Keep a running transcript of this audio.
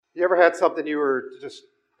You ever had something you're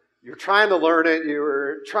trying to learn it, you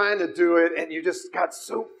were trying to do it, and you just got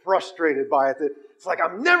so frustrated by it that it's like,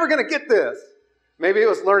 I'm never going to get this. Maybe it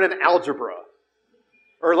was learning algebra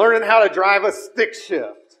or learning how to drive a stick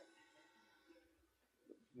shift.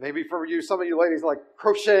 Maybe for you, some of you ladies like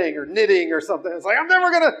crocheting or knitting or something. It's like, I'm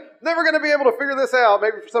never gonna be able to figure this out.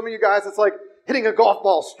 Maybe for some of you guys, it's like hitting a golf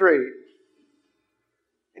ball straight.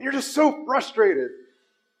 And you're just so frustrated.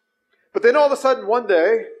 But then all of a sudden one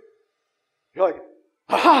day, you're like,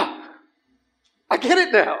 aha, I get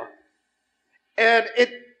it now. And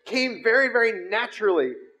it came very, very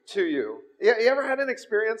naturally to you. You ever had an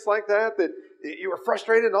experience like that you were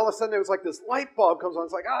frustrated and all of a sudden it was like this light bulb comes on.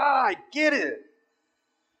 It's like, I get it.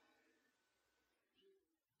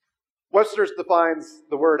 Webster's defines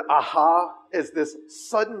the word aha as this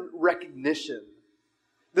sudden recognition,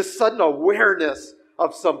 this sudden awareness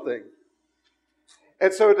of something.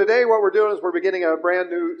 And so today what we're doing is we're beginning a brand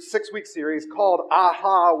new 6-week series called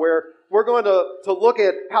Aha, where we're going to look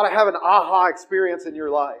at how to have an aha experience in your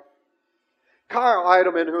life. Kyle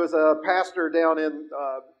Idleman, who is a pastor down in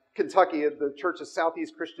Kentucky at the church of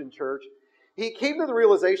Southeast Christian Church, he came to the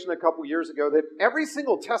realization a couple years ago that every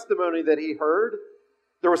single testimony that he heard,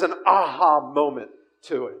 there was an aha moment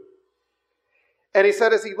to it. And he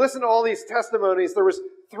said as he listened to all these testimonies, there was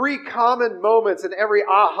 3 common moments in every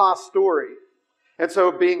aha story. And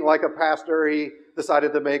so being like a pastor, he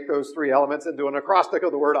decided to make those 3 elements into an acrostic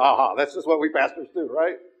of the word aha. That's just what we pastors do,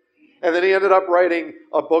 right? And then he ended up writing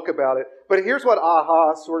a book about it. But here's what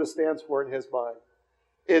aha sort of stands for in his mind.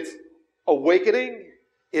 It's awakening,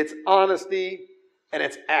 it's honesty, and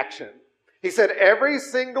it's action. He said every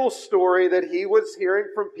single story that he was hearing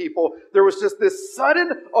from people, there was just this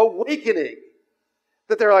sudden awakening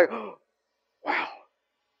that they're like, oh, wow.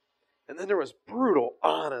 And then there was brutal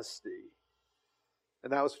honesty.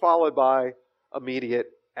 And that was followed by immediate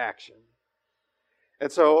action.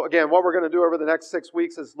 And so, again, what we're going to do over the next 6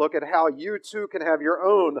 weeks is look at how you too can have your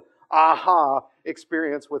own aha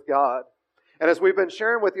experience with God. And as we've been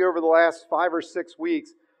sharing with you over the last 5 or 6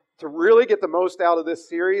 weeks, to really get the most out of this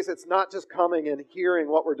series, it's not just coming and hearing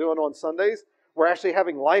what we're doing on Sundays. We're actually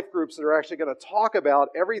having life groups that are actually going to talk about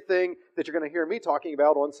everything that you're going to hear me talking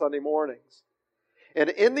about on Sunday mornings. And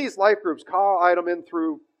in these life groups, Kyle Idleman,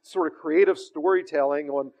 through sort of creative storytelling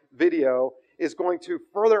on video, is going to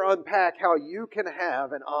further unpack how you can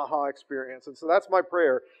have an aha experience. And so that's my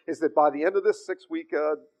prayer, is that by the end of this 6-week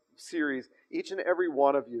series, each and every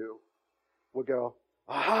one of you will go,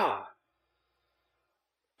 aha.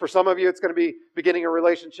 For some of you, it's going to be beginning a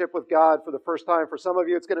relationship with God for the first time. For some of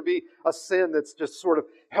you, it's going to be a sin that's just sort of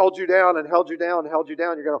held you down and held you down and held you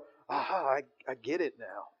down. You're going, aha, I get it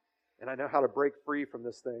now. And I know how to break free from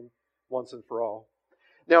this thing once and for all.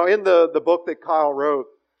 Now, in the book that Kyle wrote,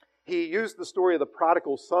 he used the story of the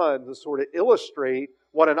prodigal son to sort of illustrate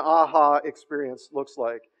what an aha experience looks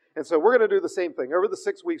like. And so we're going to do the same thing. Over the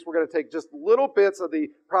 6 weeks, we're going to take just little bits of the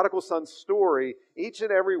prodigal son's story each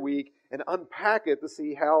and every week and unpack it to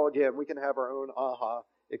see how, again, we can have our own aha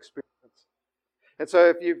experience. And so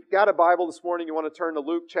if you've got a Bible this morning, you want to turn to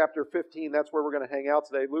Luke chapter 15. That's where we're going to hang out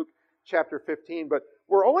today, Luke chapter 15. But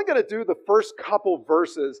we're only going to do the first couple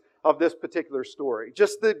verses of this particular story,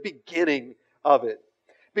 just the beginning of it.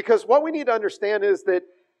 Because what we need to understand is that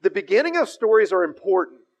the beginning of stories are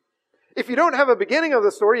important. If you don't have a beginning of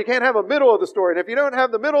the story, you can't have a middle of the story. And if you don't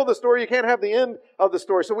have the middle of the story, you can't have the end of the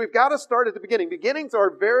story. So we've got to start at the beginning. Beginnings are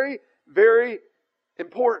very, very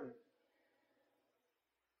important.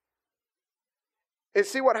 And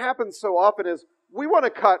see, what happens so often is we want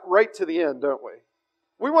to cut right to the end, don't we?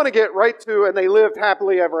 We want to get right to, and they lived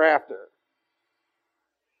happily ever after.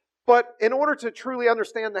 But in order to truly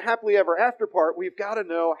understand the happily ever after part, we've got to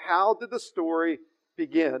know, how did the story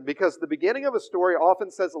begin? Because the beginning of a story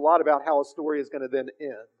often says a lot about how a story is going to then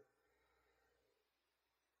end.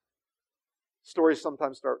 Stories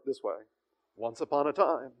sometimes start this way. Once upon a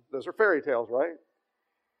time. Those are fairy tales, right?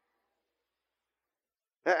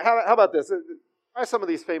 How about this? Try some of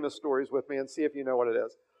these famous stories with me and see if you know what it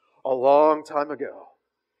is. A long time ago,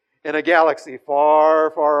 in a galaxy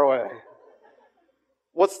far, far away.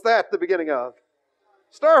 What's that the beginning of?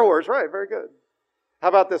 Star Wars, right, very good. How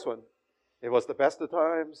about this one? It was the best of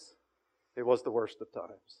times. It was the worst of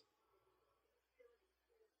times.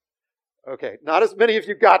 Okay, not as many of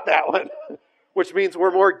you got that one, which means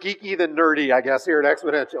we're more geeky than nerdy, I guess, here at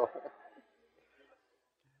Exponential.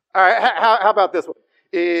 All right, how about this one?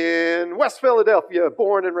 In West Philadelphia,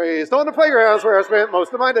 born and raised on the playgrounds where I spent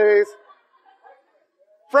most of my days.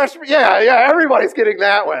 Freshman, yeah, everybody's getting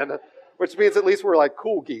that one, which means at least we're like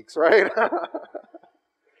cool geeks, right?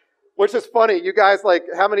 Which is funny. You guys, like,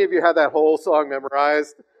 how many of you had that whole song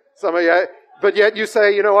memorized? Some of you, but yet you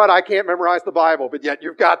say, you know what, I can't memorize the Bible, but yet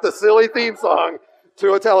you've got the silly theme song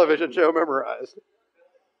to a television show memorized.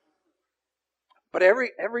 But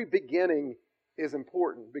every beginning is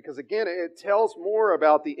important because, again, it tells more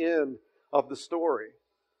about the end of the story.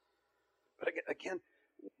 But again,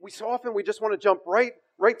 we just want to jump right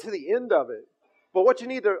to the end of it. But what you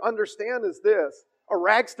need to understand is this: a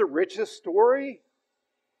rags to riches story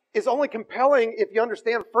is only compelling if you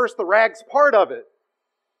understand first the rags part of it.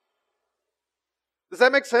 Does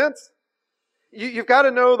that make sense? You've got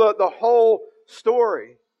to know the whole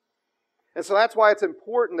story. And so that's why it's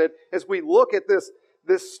important that as we look at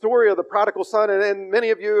this story of the prodigal son, and many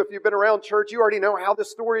of you, if you've been around church, you already know how this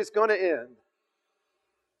story is going to end.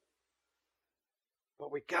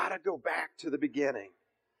 But we got to go back to the beginning.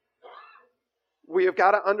 We have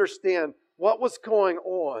got to understand what was going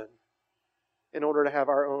on in order to have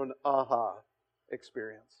our own aha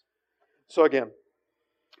experience. So again,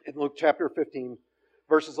 in Luke chapter 15,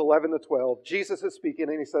 verses 11 to 12, Jesus is speaking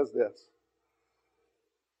and he says this: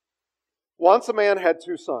 Once a man had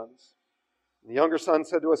 2 sons. The younger son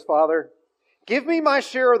said to his father, "Give me my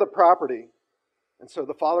share of the property." And so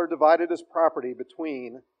the father divided his property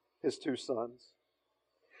between his 2 sons.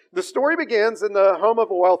 The story begins in the home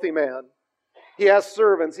of a wealthy man. He has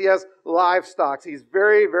servants, he has livestock, he's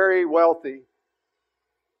very, very wealthy.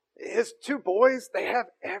 His 2 boys, they have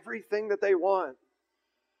everything that they want.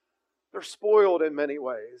 They're spoiled in many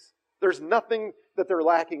ways. There's nothing that they're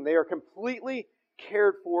lacking. They are completely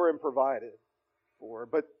cared for and provided for.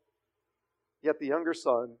 But yet the younger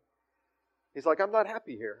son, he's like, I'm not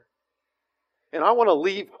happy here. And I want to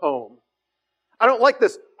leave home. I don't like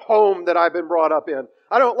this home that I've been brought up in.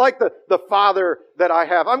 I don't like the father that I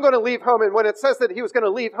have. I'm going to leave home. And when it says that he was going to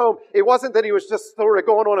leave home, it wasn't that he was just sort of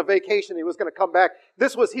going on a vacation. He was going to come back.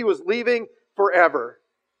 He was leaving forever.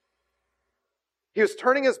 He was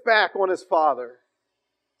turning his back on his father,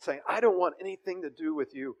 saying, I don't want anything to do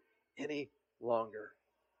with you any longer.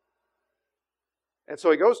 And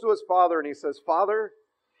so he goes to his father and he says, Father,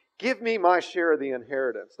 give me my share of the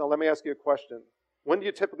inheritance. Now let me ask you a question. When do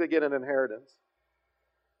you typically get an inheritance?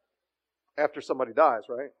 After somebody dies,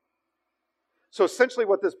 right? So essentially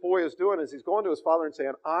what this boy is doing is he's going to his father and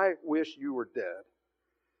saying, I wish you were dead.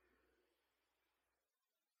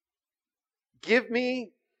 Give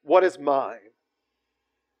me what is mine.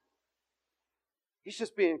 He's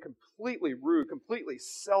just being completely rude, completely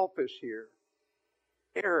selfish here.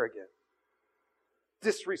 Arrogant.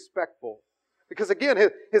 Disrespectful. Because again,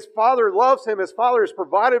 his father loves him. His father has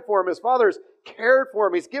provided for him. His father's cared for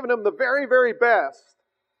him. He's given him the very, very best.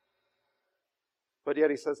 But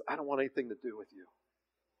yet he says, I don't want anything to do with you.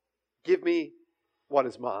 Give me what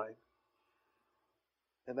is mine.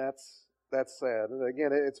 And that's sad. And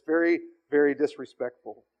again, it's very, very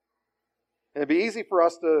disrespectful. And it'd be easy for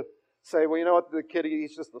us to say, well, you know what, the kid,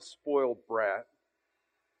 he's just a spoiled brat.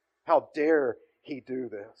 How dare he do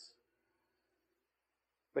this?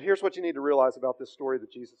 But here's what you need to realize about this story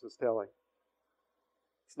that Jesus is telling.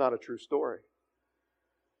 It's not a true story.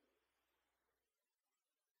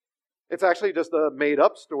 It's actually just a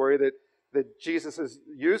made-up story that Jesus is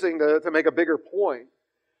using to make a bigger point.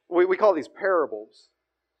 We call these parables.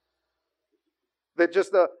 That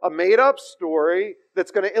just a made-up story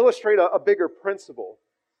that's going to illustrate a bigger principle.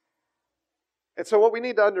 And so what we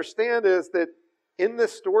need to understand is that in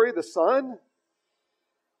this story, the son,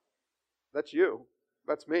 that's you.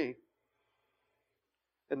 That's me.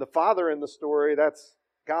 And the father in the story, that's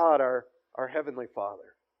God, our heavenly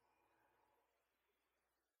Father.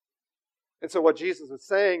 And so what Jesus is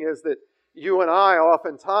saying is that you and I,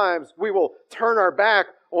 oftentimes, we will turn our back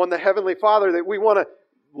on the Heavenly Father, that we want to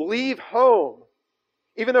leave home.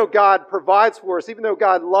 Even though God provides for us, even though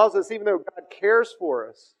God loves us, even though God cares for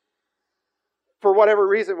us. For whatever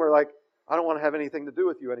reason, we're like, I don't want to have anything to do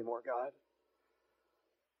with you anymore, God.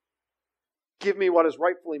 Give me what is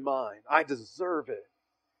rightfully mine. I deserve it.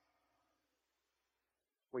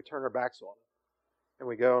 We turn our backs on it. And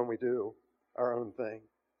we go and we do our own thing.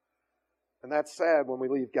 And that's sad when we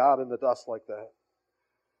leave God in the dust like that.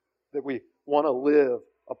 That we want to live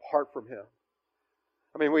apart from Him.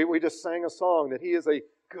 I mean, we just sang a song that He is a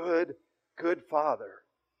good, good Father.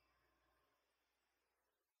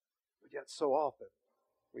 But yet so often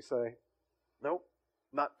we say, nope,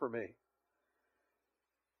 not for me.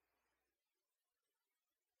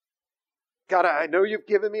 God, I know you've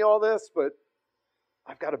given me all this, but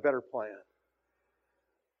I've got a better plan.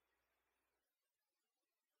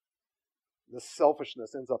 This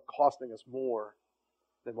selfishness ends up costing us more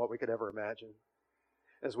than what we could ever imagine.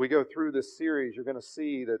 As we go through this series, you're going to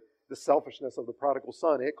see that the selfishness of the prodigal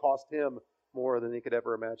son, it cost him more than he could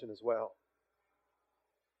ever imagine as well.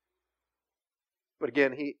 But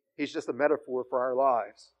again, he's just a metaphor for our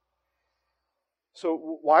lives.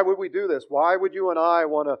 So why would we do this? Why would you and I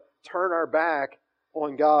want to turn our back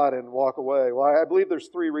on God and walk away? Well, I believe there's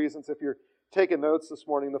 3 reasons. If you're taking notes this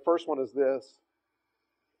morning, the first one is this.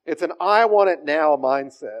 It's an I want it now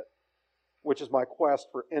mindset, which is my quest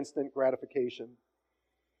for instant gratification.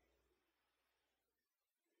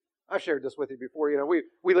 I've shared this with you before. You know,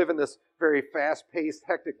 we live in this very fast-paced,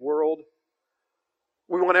 hectic world.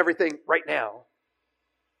 We want everything right now.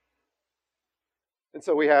 And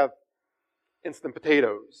so we have instant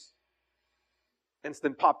potatoes,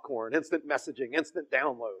 instant popcorn, instant messaging, instant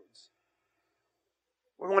downloads.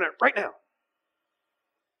 We want it right now.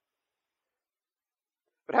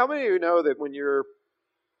 But how many of you know that when you're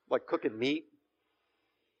like cooking meat,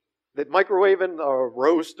 that microwaving a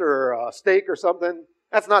roast or a steak or something,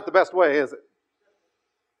 that's not the best way, is it?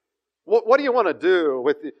 What do you want to do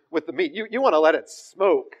with the meat? You want to let it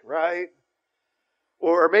smoke, right?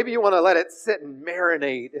 Or maybe you want to let it sit and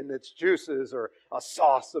marinate in its juices or a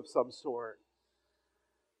sauce of some sort.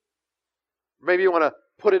 Maybe you want to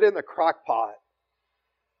put it in the crock pot.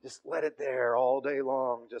 Just let it there all day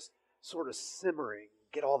long, just sort of simmering.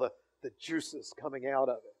 Get all the juices coming out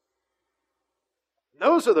of it. And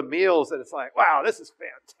those are the meals that it's like, wow, this is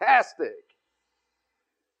fantastic.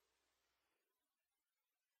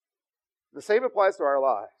 The same applies to our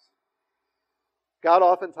lives. God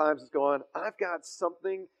oftentimes is going, I've got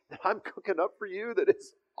something that I'm cooking up for you that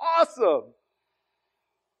is awesome.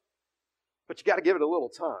 But you got to give it a little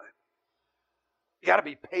time. You got to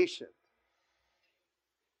be patient.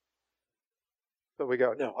 So we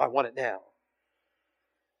go, no, I want it now.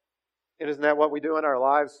 And isn't that what we do in our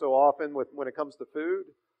lives so often when it comes to food?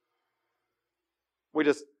 We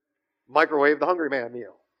just microwave the Hungry Man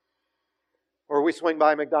meal. Or we swing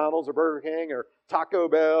by McDonald's or Burger King or Taco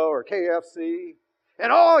Bell or KFC.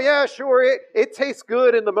 And oh yeah, sure, it tastes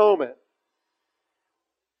good in the moment.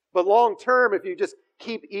 But long term, if you just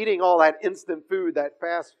keep eating all that instant food, that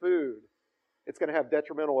fast food, it's going to have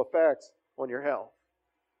detrimental effects on your health.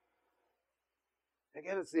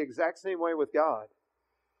 Again, it's the exact same way with God.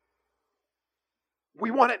 We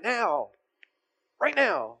want it now. Right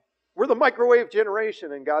now. We're the microwave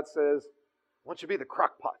generation, and God says, I want you to be the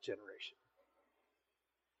crock pot generation.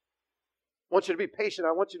 I want you to be patient.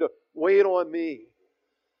 I want you to wait on me.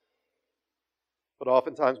 But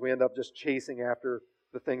oftentimes we end up just chasing after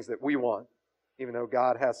the things that we want, even though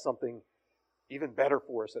God has something even better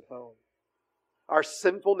for us at home. Our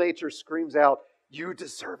sinful nature screams out, you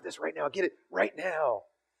deserve this right now. Get it right now.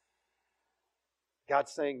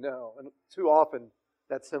 God's saying no. And too often,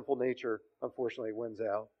 that sinful nature, unfortunately, wins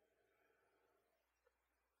out.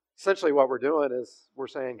 Essentially, what we're doing is we're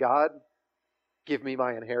saying, God, give me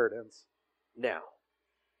my inheritance now.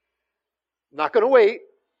 I'm not going to wait.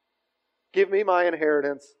 Give me my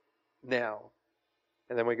inheritance now.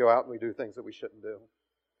 And then we go out and we do things that we shouldn't do.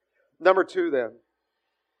 Number 2, then,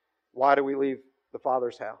 why do we leave the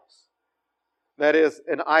Father's house? That is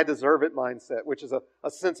an I deserve it mindset, which is a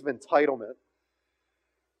sense of entitlement.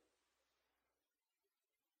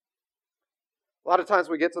 A lot of times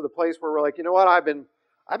we get to the place where we're like, you know what, I've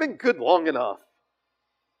been good long enough.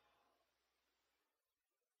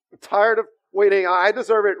 I'm tired of waiting. I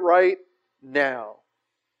deserve it right now.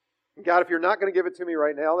 God, if you're not going to give it to me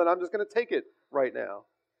right now, then I'm just going to take it right now.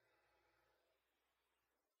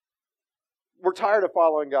 We're tired of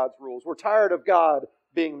following God's rules. We're tired of God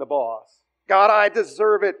being the boss. God, I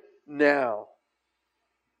deserve it now.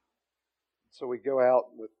 So we go out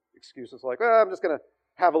with excuses like, I'm just going to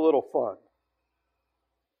have a little fun.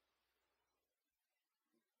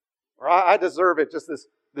 Or I deserve it just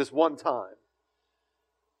this one time.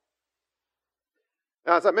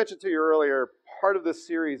 Now, as I mentioned to you earlier, part of this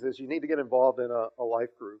series is you need to get involved in a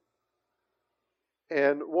life group.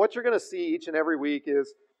 And what you're going to see each and every week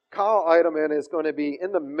is Kyle Eidelman is going to be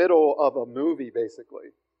in the middle of a movie, basically.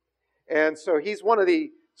 And so he's one of the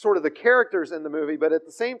sort of the characters in the movie, but at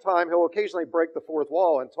the same time, he'll occasionally break the fourth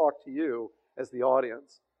wall and talk to you as the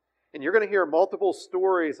audience. And you're going to hear multiple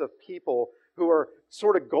stories of people who are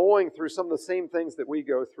sort of going through some of the same things that we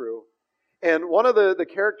go through. And one of the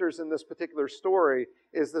characters in this particular story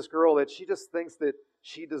is this girl that she just thinks that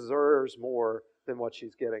she deserves more than what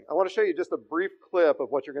she's getting. I want to show you just a brief clip of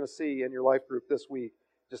what you're going to see in your life group this week,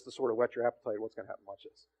 just to sort of whet your appetite what's going to happen. Watch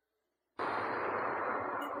this.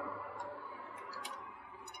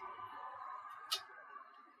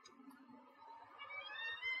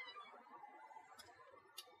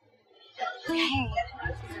 Hey,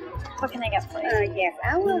 what can I get for you? Yes,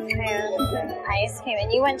 I will have Ice cream.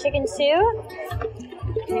 And you want chicken too?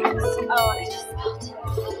 Oh, I just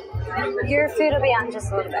smelled. Your food will be on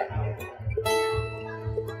just a little bit.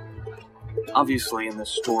 Obviously, in this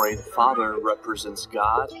story, the father represents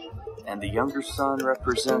God, and the younger son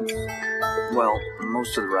represents, well,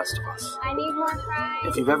 most of the rest of us. I need more fries.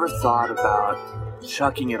 If you've ever thought about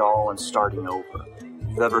chucking it all and starting over, if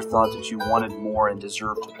you've ever thought that you wanted more and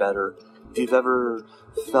deserved better, if you've ever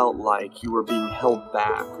felt like you were being held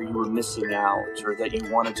back or you were missing out or that you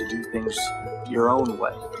wanted to do things your own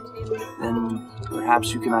way, then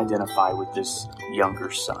perhaps you can identify with this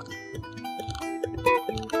younger son.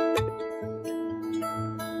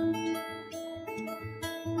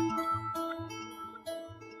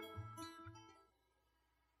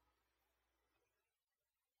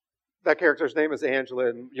 That character's name is Angela,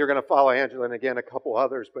 and you're going to follow Angela and again a couple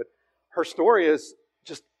others, but her story is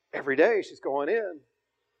just every day she's going in.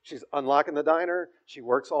 She's unlocking the diner. She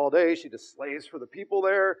works all day. She just slaves for the people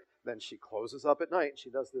there. Then she closes up at night. She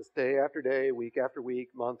does this day after day, week after week,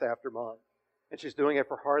 month after month. And she's doing it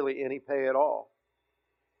for hardly any pay at all.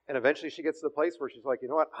 And eventually she gets to the place where she's like, you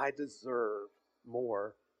know what? I deserve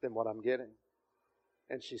more than what I'm getting.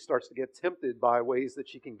 And she starts to get tempted by ways that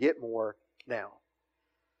she can get more now.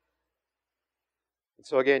 And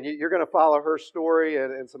so again, you're going to follow her story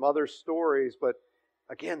and some other stories, but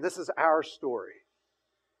again, this is our story.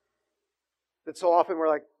 That so often we're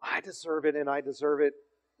like, I deserve it and I deserve it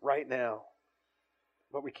right now.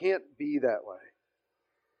 But we can't be that way.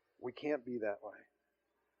 We can't be that way.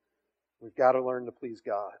 We've got to learn to please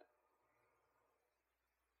God.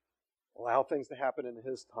 Allow things to happen in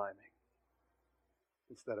His timing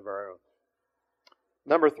instead of our own.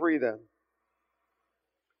 Number 3 then.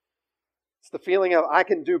 It's the feeling of I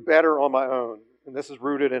can do better on my own. And this is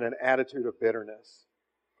rooted in an attitude of bitterness.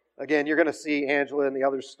 Again, you're going to see Angela and the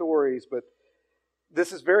other stories, but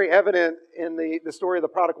this is very evident in the story of the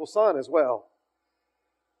prodigal son as well.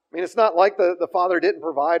 I mean, it's not like the father didn't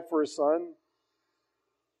provide for his son.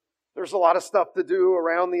 There's a lot of stuff to do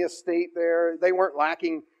around the estate there. They weren't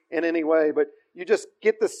lacking in any way, but you just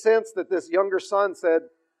get the sense that this younger son said,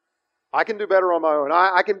 I can do better on my own.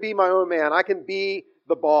 I can be my own man. I can be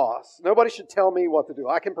the boss. Nobody should tell me what to do.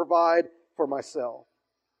 I can provide for myself.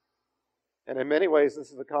 And in many ways,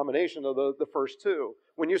 this is a combination of the first two.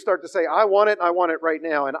 When you start to say, I want it right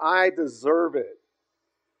now, and I deserve it,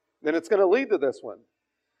 then it's going to lead to this one.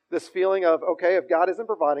 This feeling of, okay, if God isn't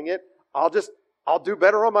providing it, I'll do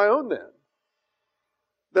better on my own then.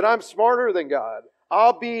 That I'm smarter than God.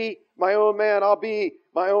 I'll be my own man. I'll be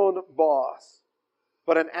my own boss.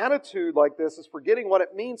 But an attitude like this is forgetting what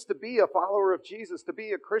it means to be a follower of Jesus, to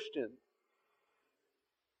be a Christian.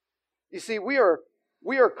 You see, we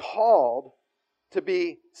are called to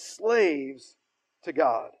be slaves to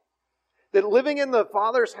God. That living in the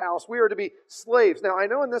Father's house, we are to be slaves. Now, I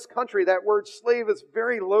know in this country that word slave is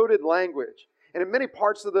very loaded language. And in many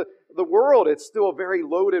parts of the world, it's still a very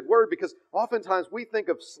loaded word because oftentimes we think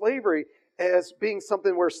of slavery as being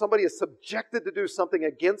something where somebody is subjected to do something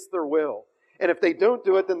against their will. And if they don't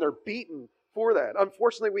do it, then they're beaten for that.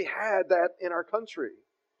 Unfortunately, we had that in our country.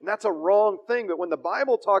 And that's a wrong thing. But when the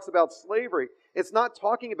Bible talks about slavery, it's not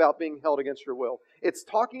talking about being held against your will. It's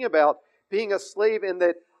talking about being a slave in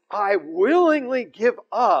that I willingly give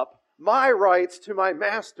up my rights to my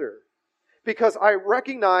master. Because I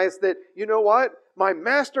recognize that, you know what? My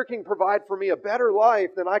master can provide for me a better life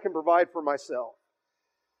than I can provide for myself.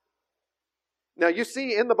 Now, you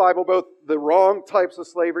see in the Bible both the wrong types of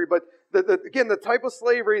slavery, but again, the type of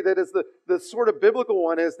slavery that is the sort of biblical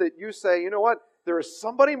one is that you say, you know what? There is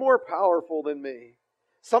somebody more powerful than me.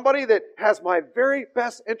 Somebody that has my very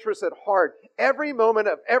best interests at heart every moment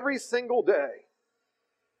of every single day.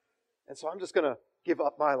 And so I'm just going to give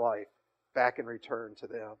up my life back in return to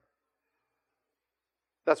them.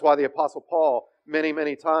 That's why the Apostle Paul, many,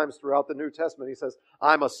 many times throughout the New Testament, he says,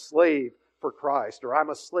 I'm a slave for Christ, or I'm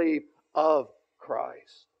a slave of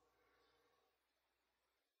Christ.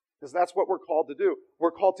 Because that's what we're called to do.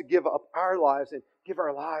 We're called to give up our lives and give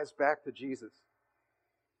our lives back to Jesus.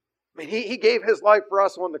 I mean, He gave His life for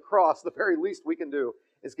us on the cross. The very least we can do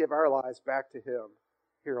is give our lives back to Him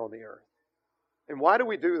here on the earth. And why do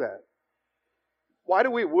we do that? Why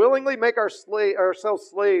do we willingly make ourselves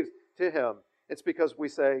slaves to Him? It's because we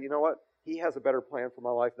say, you know what? He has a better plan for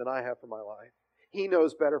my life than I have for my life. He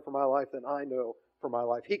knows better for my life than I know for my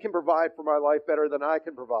life. He can provide for my life better than I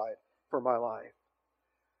can provide for my life.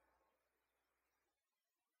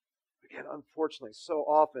 Again, unfortunately, so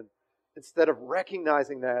often, instead of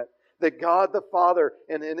recognizing that God the Father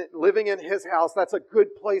and living in His house, that's a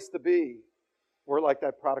good place to be, we're like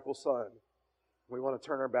that prodigal son. We want to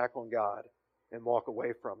turn our back on God and walk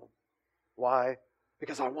away from Him. Why?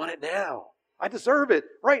 Because I want it now. I deserve it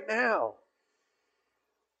right now.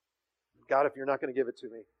 God, if you're not going to give it to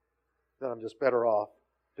me, then I'm just better off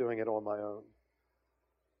doing it on my own.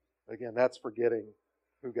 Again, that's forgetting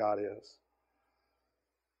who God is.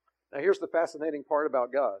 Now, here's the fascinating part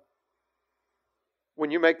about God. When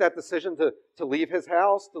you make that decision to leave His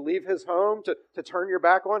house, to leave His home, to turn your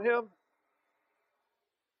back on Him,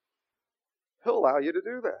 He'll allow you to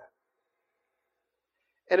do that.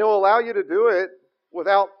 And He'll allow you to do it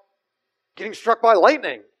without getting struck by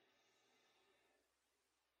lightning.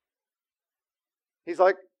 He's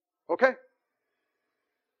like, okay.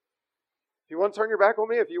 If you want to turn your back on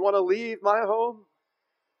me, if you want to leave my home,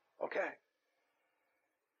 okay.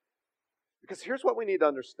 Because here's what we need to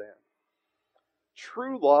understand.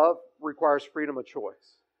 True love requires freedom of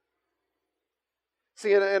choice.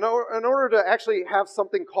 See, in order to actually have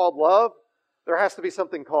something called love, there has to be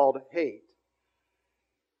something called hate.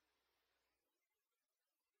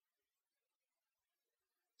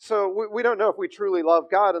 So we don't know if we truly love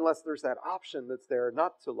God unless there's that option that's there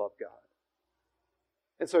not to love God.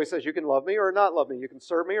 And so He says, you can love me or not love me. You can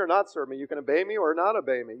serve me or not serve me. You can obey me or not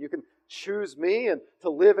obey me. You can choose me and to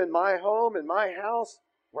live in my home, in my house,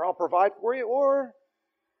 where I'll provide for you, or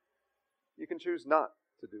you can choose not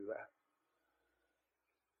to do that.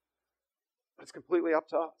 But it's completely up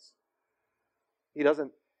to us. He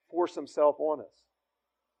doesn't force Himself on us.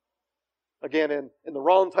 Again, in the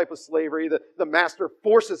wrong type of slavery, the master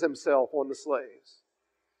forces himself on the slaves.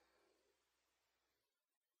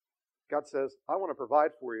 God says, I want to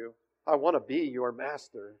provide for you. I want to be your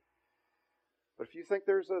master. But if you think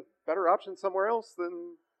there's a better option somewhere else,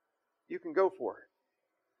 then you can go for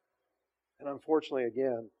it. And unfortunately,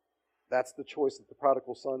 again, that's the choice that the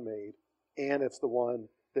prodigal son made, and it's the one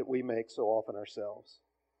that we make so often ourselves.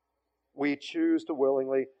 We choose to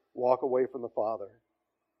willingly walk away from the Father.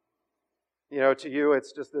 You know, to you,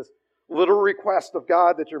 it's just this little request of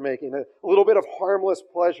God that you're making, a little bit of harmless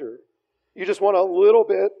pleasure. You just want a little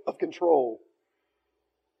bit of control.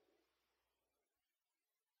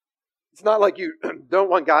 It's not like you don't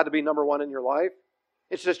want God to be number one in your life.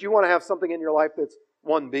 It's just you want to have something in your life that's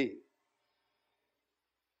 1B.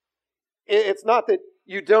 It's not that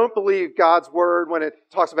you don't believe God's word when it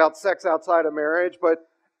talks about sex outside of marriage, but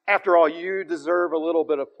after all, you deserve a little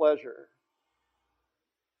bit of pleasure.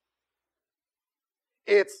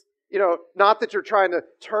 It's, not that you're trying to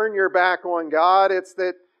turn your back on God. It's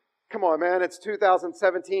that, come on, man, it's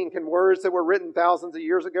 2017. Can words that were written thousands of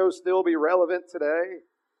years ago still be relevant today?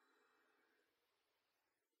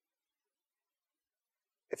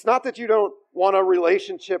 It's not that you don't want a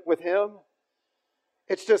relationship with Him.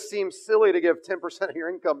 It just seems silly to give 10% of your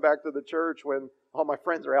income back to the church when all my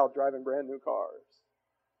friends are out driving brand new cars.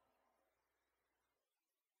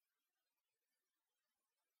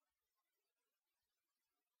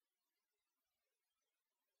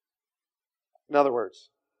 In other words,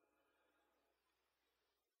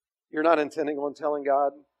 you're not intending on telling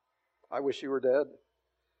God, I wish you were dead.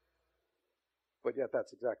 But yet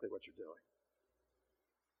that's exactly what you're doing.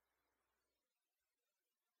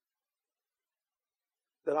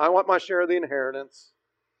 That I want my share of the inheritance,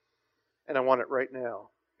 and I want it right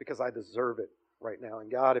now because I deserve it right now. And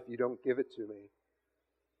God, if you don't give it to me,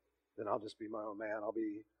 then I'll just be my own man. I'll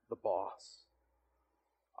be the boss.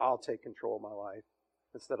 I'll take control of my life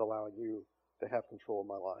instead of allowing you to have control of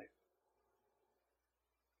my life.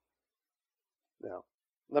 Now,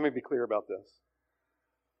 let me be clear about this.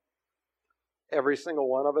 Every single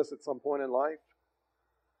one of us at some point in life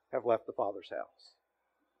have left the Father's house.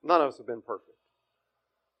 None of us have been perfect.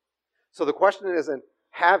 So the question isn't,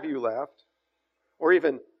 have you left? Or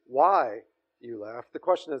even, why you left? The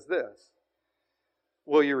question is this: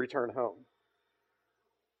 will you return home?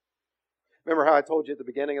 Remember how I told you at the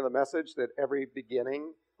beginning of the message that every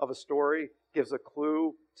beginning of a story gives a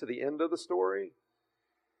clue to the end of the story?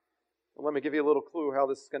 Well, let me give you a little clue how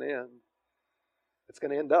this is going to end. It's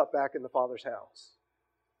going to end up back in the Father's house.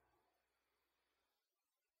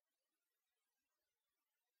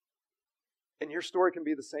 And your story can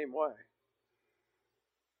be the same way.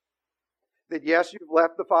 That yes, you've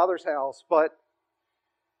left the Father's house, but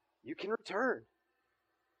you can return.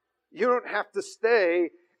 You don't have to stay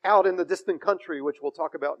out in the distant country, which we'll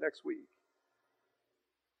talk about next week.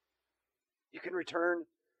 You can return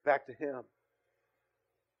back to Him.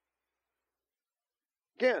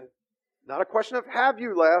 Again, not a question of have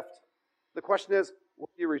you left. The question is, will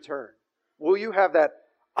you return? Will you have that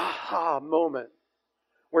aha moment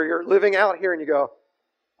where you're living out here and you go,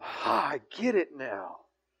 I get it now.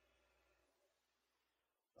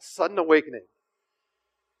 A sudden awakening.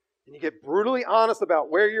 And you get brutally honest about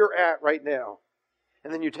where you're at right now.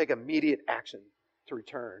 And then you take immediate action to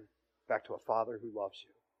return back to a Father who loves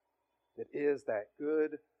you. That is that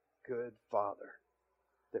good, good Father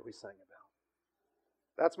that we sang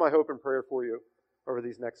about. That's my hope and prayer for you over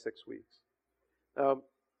these next 6 weeks.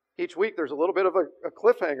 Each week there's a little bit of a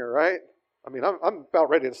cliffhanger, right? I mean, I'm about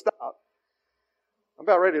ready to stop. I'm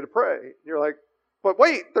about ready to pray. And you're like, but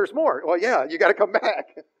wait, there's more. Well, yeah, you got to come back.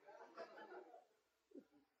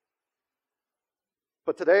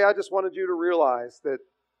 But today I just wanted you to realize that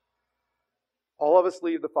all of us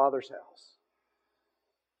leave the Father's house.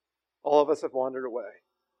 All of us have wandered away.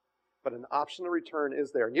 But an option to return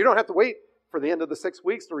is there. And you don't have to wait for the end of the 6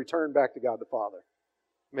 weeks to return back to God the Father.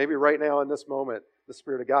 Maybe right now in this moment, the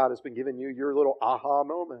Spirit of God has been giving you your little aha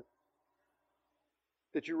moment.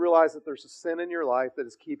 That you realize that there's a sin in your life that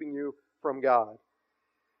is keeping you from God.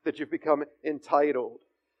 That you've become entitled.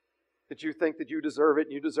 That you think that you deserve it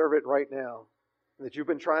and you deserve it right now. And that you've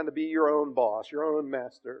been trying to be your own boss, your own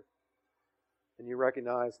master. And you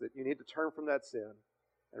recognize that you need to turn from that sin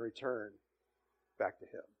and return back to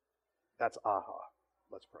Him. That's aha.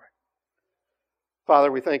 Let's pray.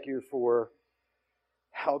 Father, we thank you for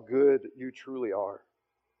how good you truly are.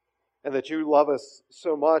 And that you love us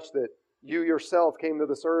so much that you yourself came to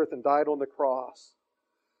this earth and died on the cross.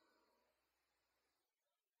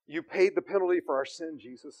 You paid the penalty for our sin,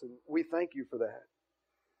 Jesus, and we thank you for that.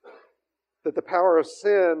 That the power of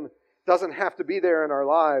sin doesn't have to be there in our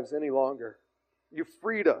lives any longer. You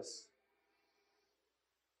freed us.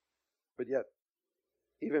 But yet,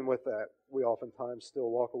 even with that, we oftentimes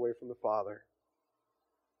still walk away from the Father.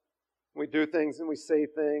 We do things and we say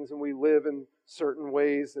things and we live in certain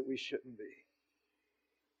ways that we shouldn't be.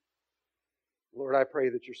 Lord, I pray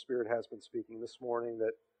that your Spirit has been speaking this morning,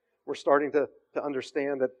 that we're starting to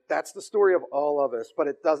understand that that's the story of all of us, but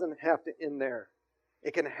it doesn't have to end there.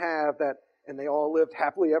 It can have that, and they all lived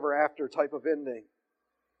happily ever after type of ending,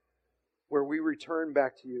 where we return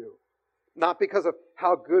back to you. Not because of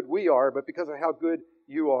how good we are, but because of how good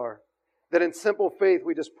you are. That in simple faith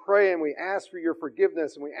we just pray and we ask for your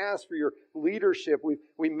forgiveness and we ask for your leadership.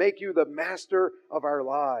 We make you the master of our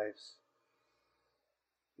lives.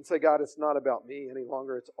 And say, God, it's not about me any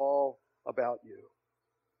longer. It's all about you.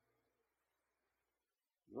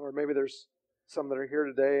 Or maybe there's some that are here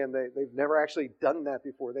today and they've never actually done that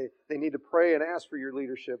before. They need to pray and ask for your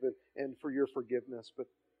leadership and for your forgiveness. But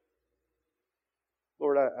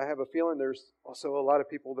Lord, I have a feeling there's also a lot of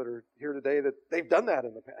people that are here today that they've done that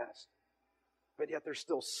in the past. But yet they're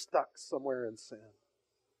still stuck somewhere in sin.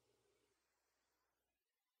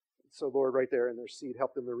 So Lord, right there in their seat,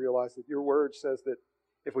 help them to realize that your word says that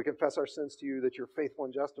if we confess our sins to you, that you're faithful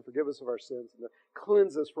and just to forgive us of our sins and to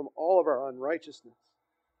cleanse us from all of our unrighteousness.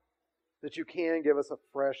 That you can give us a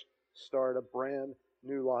fresh start, a brand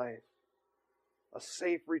new life, a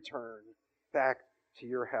safe return back to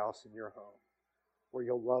your house and your home, where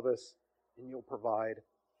you'll love us and you'll provide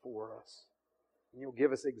for us. And you'll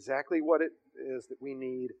give us exactly what it is that we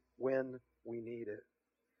need when we need it.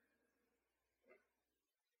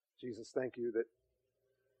 Jesus, thank you that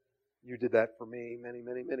you did that for me many,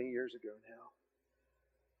 many, many years ago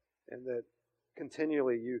now. And that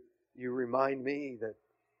continually you remind me that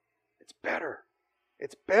it's better.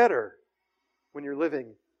 It's better when you're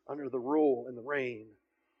living under the rule and the reign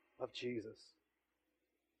of Jesus.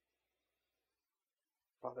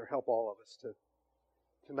 Father, help all of us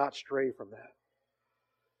to not stray from that,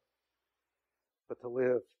 but to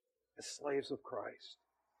live as slaves of Christ,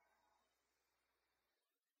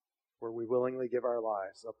 where we willingly give our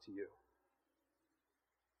lives up to you,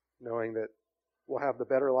 knowing that we'll have the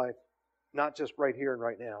better life, not just right here and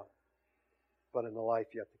right now, but in the life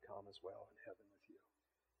yet to come as well in heaven with you.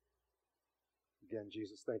 Again,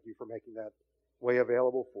 Jesus, thank you for making that way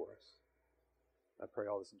available for us. I pray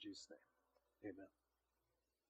all this in Jesus' name. Amen.